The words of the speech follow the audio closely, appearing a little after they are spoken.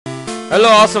Hello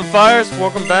awesome fires,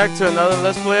 welcome back to another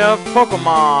Let's Play of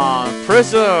Pokemon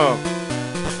Prism.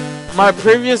 My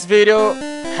previous video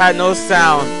had no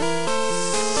sound,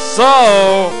 so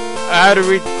I had to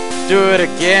redo it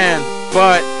again,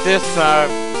 but this time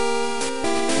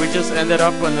we just ended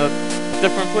up in a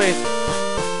different place.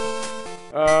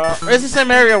 It's the same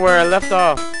area where I left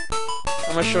off.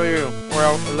 I'm gonna show you where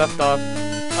I left off.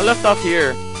 I left off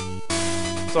here.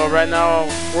 So right now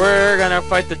we're gonna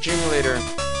fight the gym leader.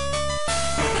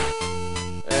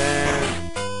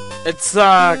 It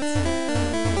sucked.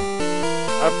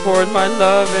 I poured my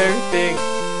love, everything.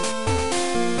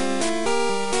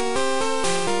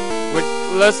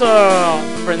 Let's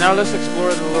for now let's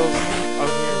explore the little out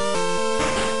here.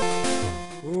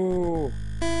 Ooh.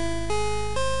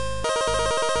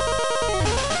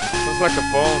 Looks like a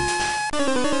phone.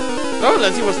 Oh,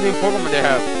 let's see what new Pokemon they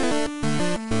have.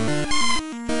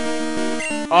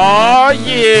 Oh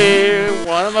yeah,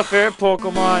 one of my favorite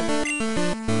Pokemon.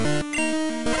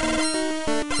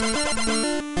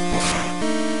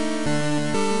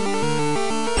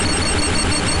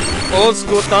 Old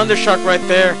school Thundershock right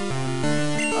there.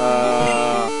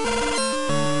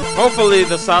 Hopefully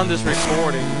the sound is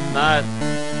recording. If not,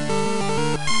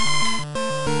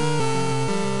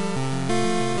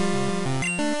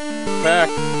 pack.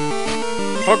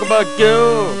 Pokeball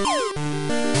go.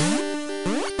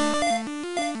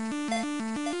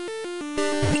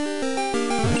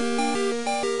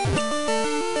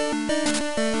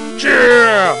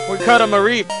 Yeah, we caught a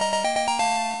Mareep.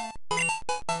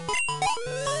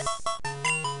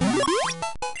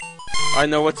 I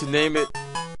know what to name it.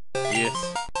 Yes.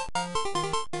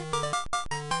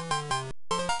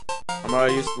 I'm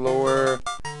gonna use lower.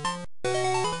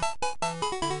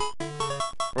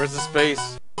 Where's the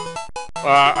space?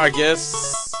 I guess.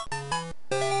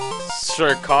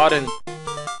 Sure, cotton.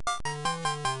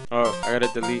 Oh, I gotta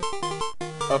delete.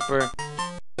 Upper.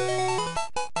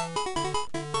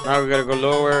 Now we gotta go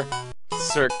lower.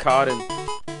 Sir Cotton.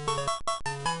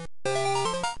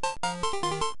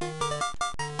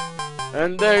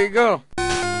 And there you go.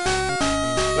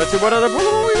 Let's see what other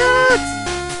Pokemon we got.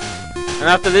 And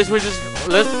after this, we just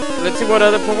let's see what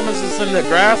other Pokemon is in the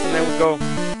grass, and then we go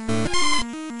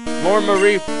more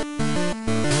Mareep.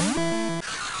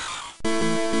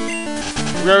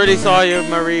 We already saw you,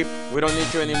 Mareep. We don't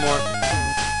need you anymore.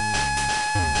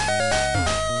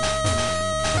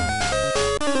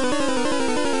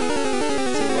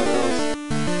 Let's see what else.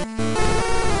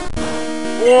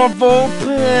 Oh,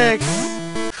 Vulpix!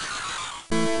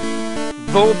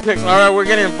 Vulpix. Alright, we're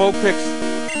getting Vulpix.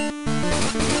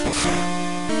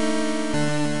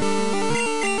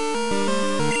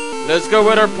 Let's go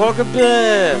with our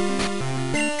Pokeball.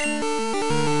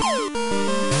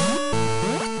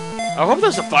 I hope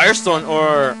there's a Firestone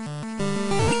or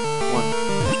 1,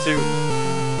 2,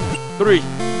 3.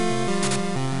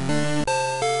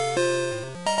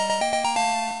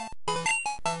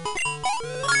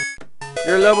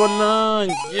 You're level 9.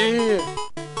 Yeah.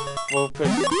 Vulpix.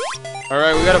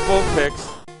 Alright, we got a Vulpix.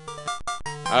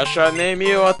 I shall name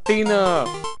you Athena,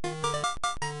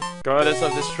 Goddess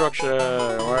of Destruction,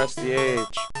 or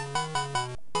SDH.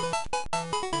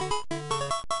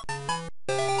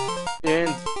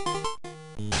 And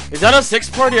is that a 6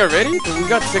 party already? We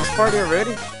got 6 party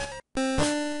already?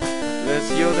 Let's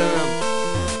heal them.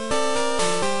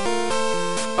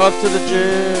 Up to the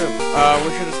gym.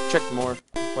 We should have checked more.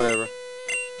 Whatever.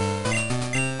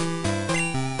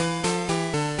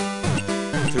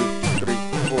 2, 3,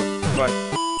 4, 5.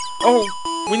 Oh,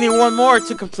 we need one more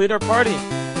to complete our party.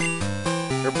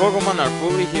 Your Pokemon are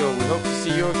fully healed. We hope to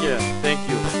see you again. Thank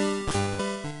you.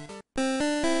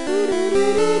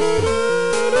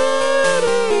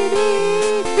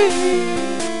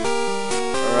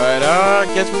 Alright, I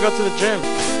guess we go to the gym.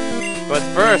 But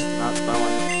first, not that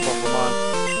one. Pokemon.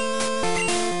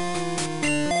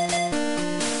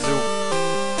 Zoo.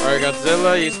 Alright,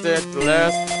 Godzilla, you stay at the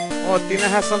last. Oh, Athena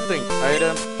has something.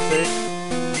 Item, take.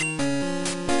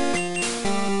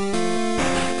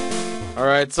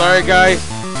 Alright, sorry guys.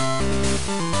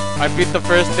 I beat the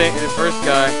first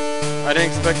guy. I didn't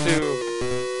expect to.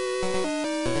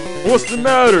 What's the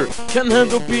matter? Can't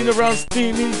handle being around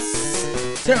steaming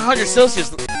 1000 Celsius.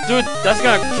 Dude, that's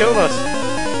gonna kill us.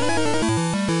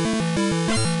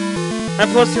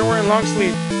 And plus you're wearing long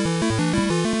sleeve.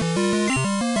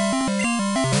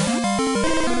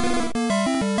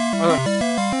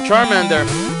 Charmander.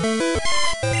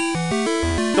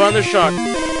 Thundershock.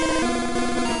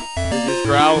 You just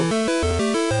growl.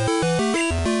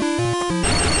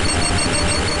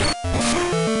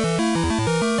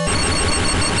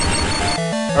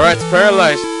 Alright, it's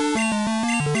paralyzed.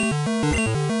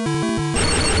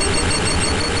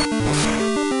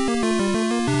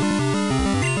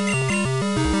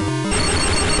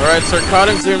 Alright,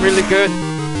 Sarkadon's doing really good.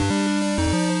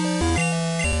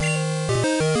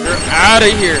 You're out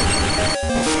of here.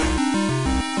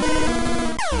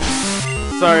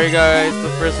 Sorry guys, the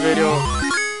first video.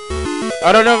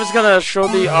 I don't know if it's gonna show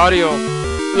the audio.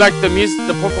 Like the music,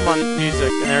 the Pokemon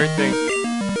music and everything.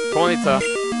 Ponyta.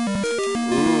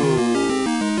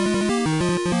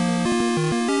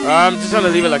 Ooh. I'm just gonna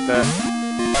leave it like that.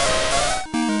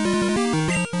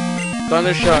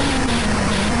 Thunder Shock.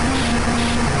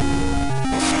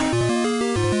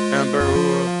 Amber.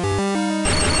 Ooh.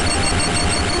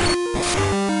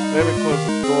 Let me close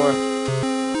the door.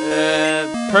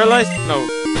 Paralyzed? No.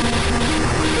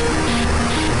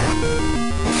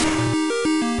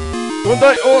 Don't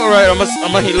die. Oh, alright. I'm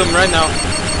gonna heal him right now.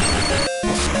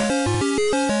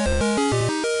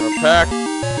 Our pack.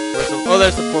 Oh,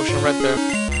 there's the potion right there.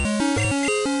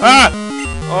 Ah!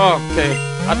 Oh, okay.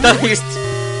 I thought he's.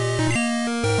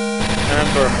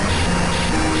 Amber.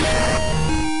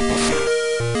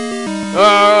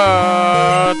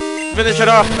 Finish it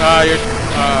off. You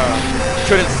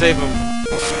couldn't save him.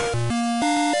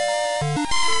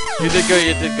 You did good,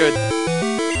 you did good.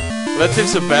 Let's see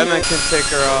if Batman can take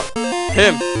her out.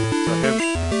 Him. So him.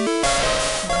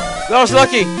 That was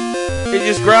lucky. He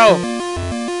just growled.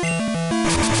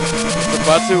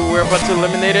 We're about to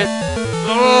eliminate it.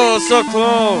 Oh, so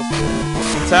close.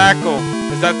 Tackle.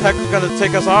 Is that tackle gonna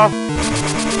take us off?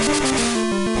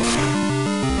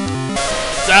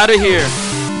 It's out of here.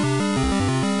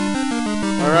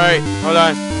 Alright, hold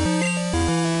on.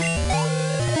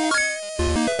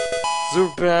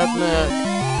 Super Batman.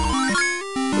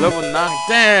 Level 9.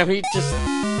 Damn, he just.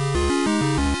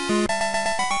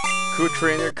 Cool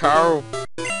trainer Carl.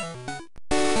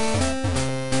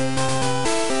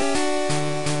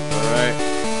 Alright.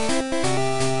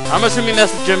 I'm assuming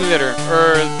that's the gym leader.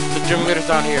 Or the gym leader's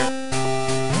down here.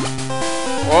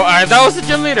 Oh, that was the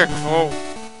gym leader. Oh,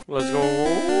 let's go.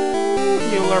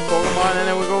 Heal our Pokemon and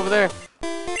then we go over there.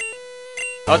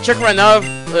 I'll check right now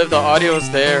if the audio is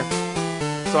there.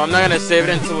 So I'm not gonna save it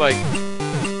until like.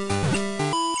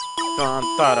 Dun,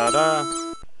 da, da, da.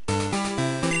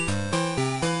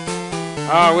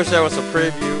 Oh, I wish that was a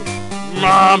preview.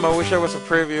 Mom, I wish that was a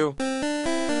preview.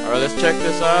 Alright, let's check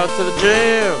this out to the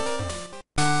gym.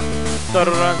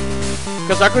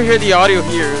 Because I could hear the audio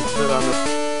here. The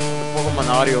Pokemon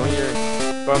audio here.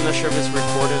 But I'm not sure if it's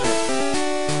recording it.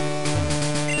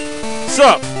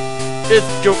 Sup? It's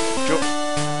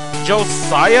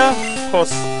Josiah?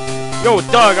 Yo,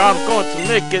 Doug, I'm going to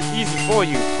make it easy for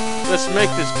you. Let's make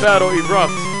this battle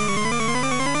erupt.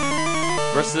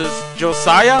 Versus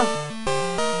Josiah?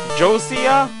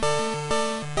 Josiah?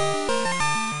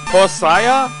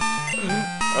 Josiah?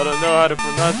 I don't know how to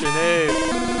pronounce your name.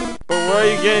 But where are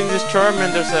you getting this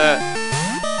Charmanders at?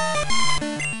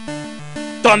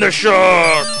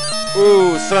 Thundershock!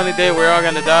 Ooh, sunny day, we're all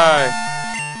gonna die.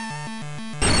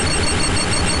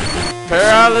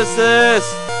 Paralysis!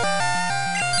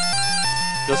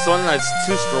 The sunlight's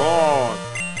too strong.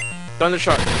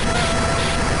 Thundershock.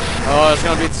 Oh, it's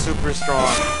gonna be super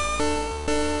strong.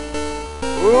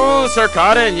 Ooh,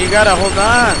 Sarkadon, you gotta hold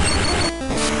on.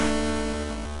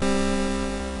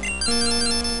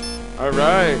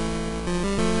 Alright.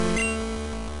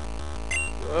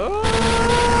 Oh.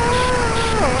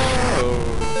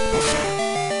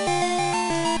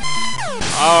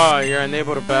 Ah, you're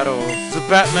unable to battle the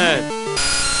Batman.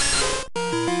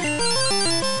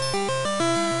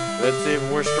 Let's see if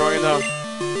we're strong enough.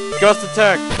 Gust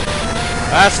attack.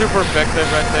 That's super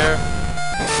effective right there.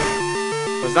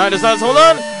 It's not, hold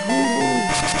on!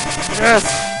 Yes!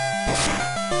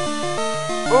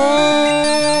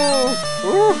 Ooh!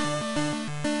 Ooh!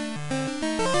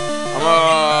 I'm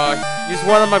gonna use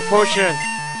one of my potion.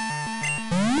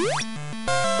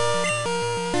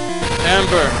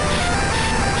 Amber.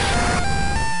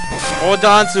 Hold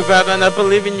on to Batman, I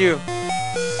believe in you.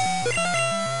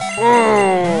 Ooh!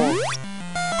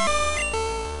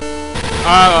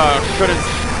 Couldn't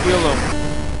heal him.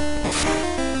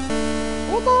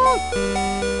 Hold on!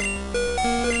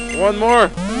 One more!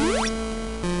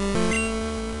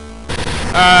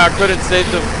 Couldn't save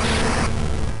them.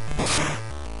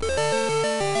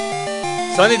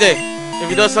 Sunny day. If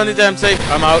he does sunny day, I'm safe.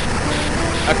 I'm out.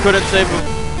 I couldn't save him.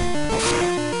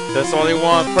 There's only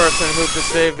one person who could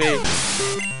save me.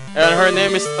 And her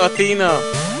name is Athena.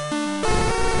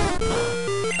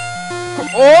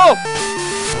 Oh!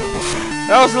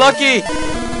 That was lucky!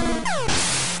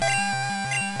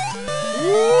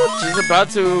 Ooh, she's about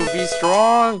to be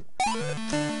strong.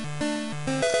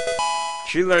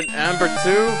 She learned Amber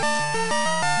too.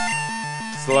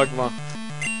 Slugma.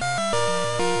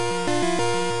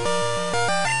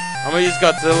 I'm gonna use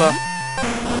Godzilla.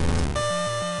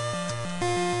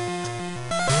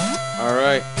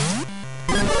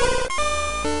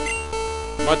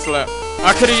 What's left?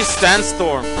 I could've used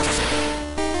Sandstorm.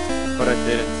 But I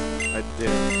didn't. I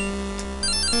didn't.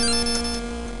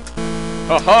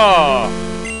 Haha!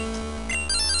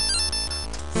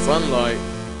 Sunlight.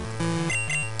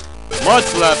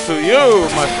 Much left to you,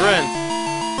 my friend.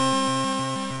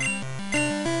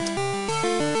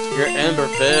 Your Ember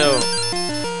failed.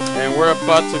 And we're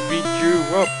about to beat you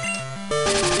up.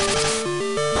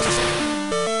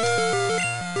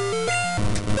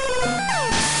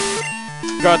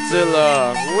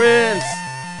 Godzilla wins!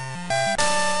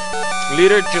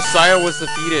 Leader Josiah was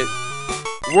defeated.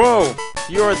 Whoa!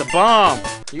 You are the bomb!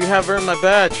 You have earned my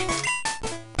badge.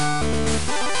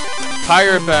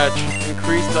 Higher badge.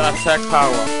 Increase the attack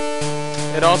power.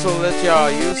 It also lets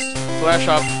y'all use flash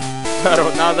up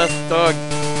battle. Now that's Doug.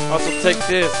 Also take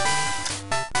this.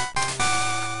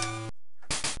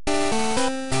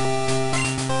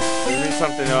 Read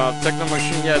something. Techno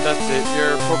machine. Yeah, that's it.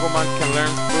 Your Pokemon can learn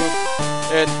food.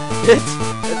 It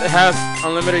has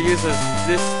unlimited uses.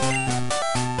 This.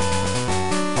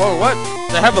 Oh, what?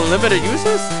 They have unlimited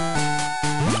uses?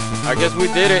 I guess we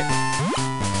did it.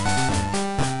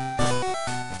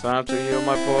 Time to heal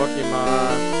my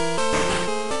Pokemon.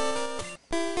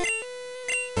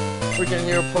 We can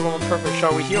heal Pokemon perfect.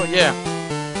 Shall we heal? Yeah.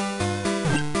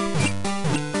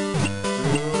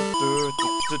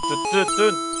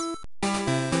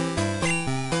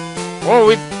 Oh,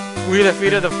 we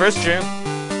defeated the first gym.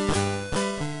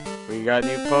 We got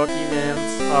new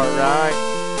Pokemons. Alright.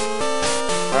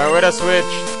 Alright, where'd I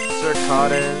switch? Sir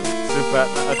Cotton, Zubat,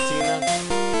 Athena.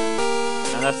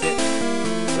 And that's it.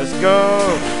 Let's go!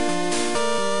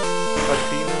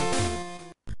 Athena.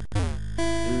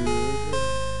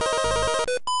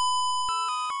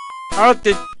 How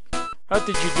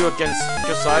did you do against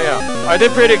Josiah? I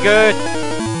did pretty good.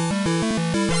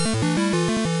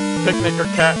 Picnic or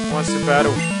Cat wants to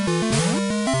battle.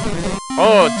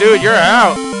 Oh, dude, you're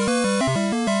out.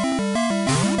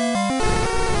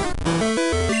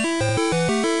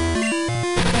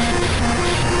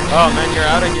 Oh man, you're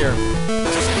out of here.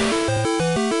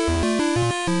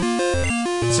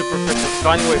 Super effective.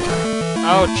 Vine Whip.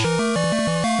 Ouch.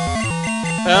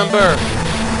 Ember.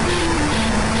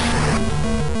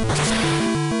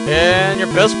 And your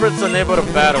Bellsprout's unable to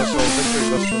battle, so victory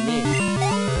goes for me.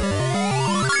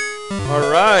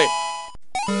 Alright.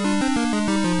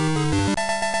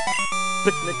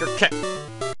 Picnic or Cat.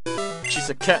 She's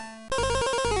a cat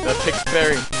that picks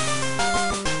berry.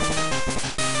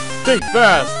 Think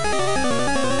fast!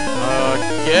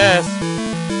 Guess.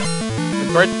 The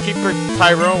Birdkeeper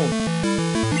Tyrone.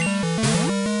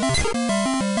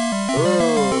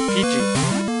 Ooh, Peachy.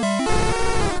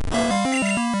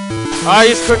 Ah,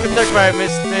 he's quick attack by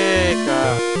mistake.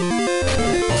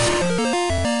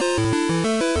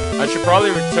 I should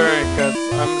probably return, because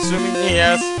I'm assuming he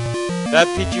has... That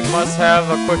Peachy must have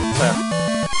a quick attack.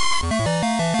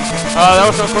 Oh, that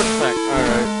was a quick attack.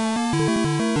 Alright.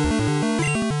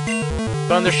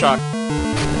 Thundershock.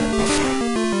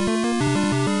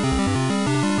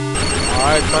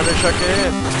 Alright, Thundershock it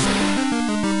in.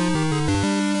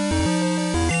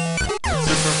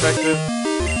 Super effective.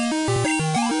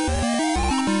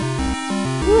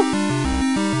 Woo.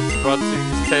 It's about to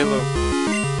use Taylor.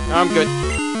 I'm good.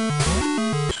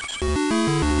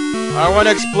 I want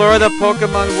to explore the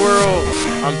Pokemon world.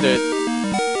 I'm dead.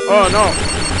 Oh no.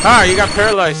 Ah, you got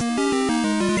paralyzed.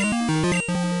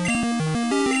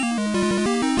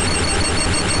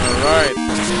 Alright.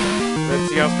 Let's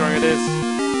see how strong it is.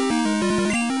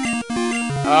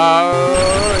 Oh,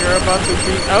 you're about to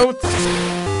be out.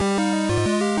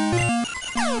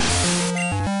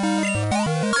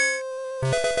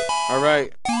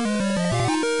 Alright.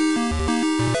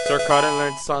 Sir Cotton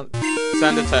learned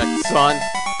Sand Attack. Sun.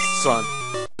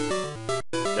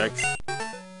 Yikes.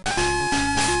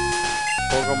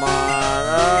 Pokemon.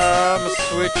 I'm a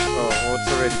switch. Oh, it's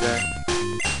already there.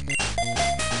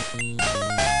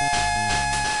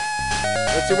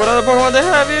 Let's see what other Pokemon they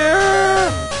have here.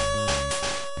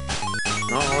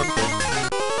 No, okay.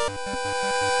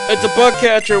 It's a bug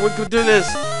catcher. We could do this.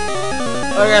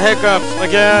 I got hiccups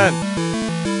again.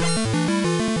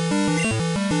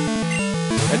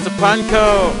 It's a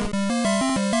Panko.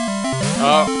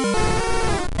 Oh,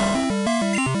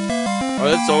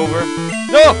 it's over.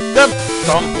 No!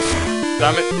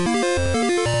 Damn it.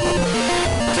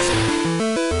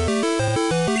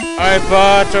 I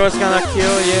thought I was gonna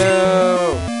kill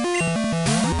you.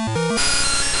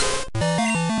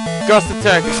 Gust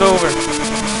attack, it's over.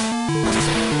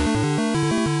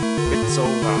 It's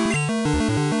over.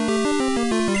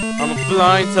 I'm a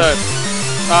flying type.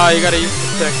 Ah, you gotta use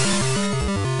protect.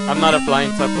 I'm not a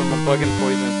flying type, I'm a bug and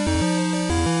poison.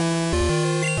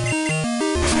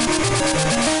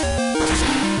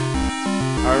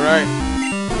 Alright.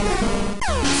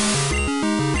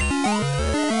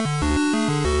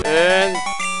 And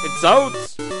it's out.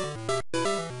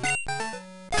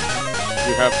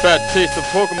 You have bad taste of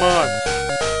Pokemon.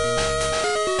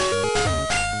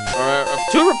 Alright,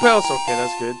 2 repels. Okay,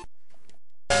 that's good.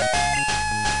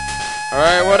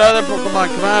 Alright, what other Pokemon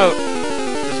come out?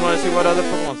 Just want to see what other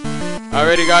Pokemon. I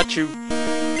already got you.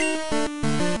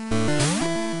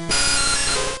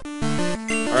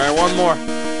 Alright, one more.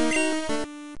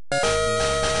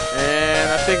 And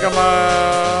I think I'm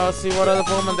gonna see what other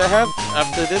Pokemon they have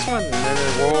after this one. And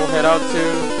then we'll head out to...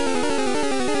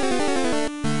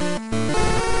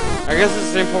 I guess it's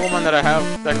the same Pokemon that I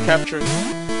have that captured.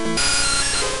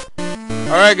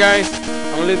 Alright guys,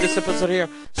 I'm gonna leave this episode here.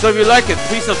 So if you like it,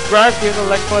 please subscribe, give the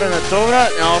like button a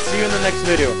donut, and I'll see you in the next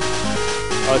video.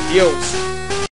 Adios.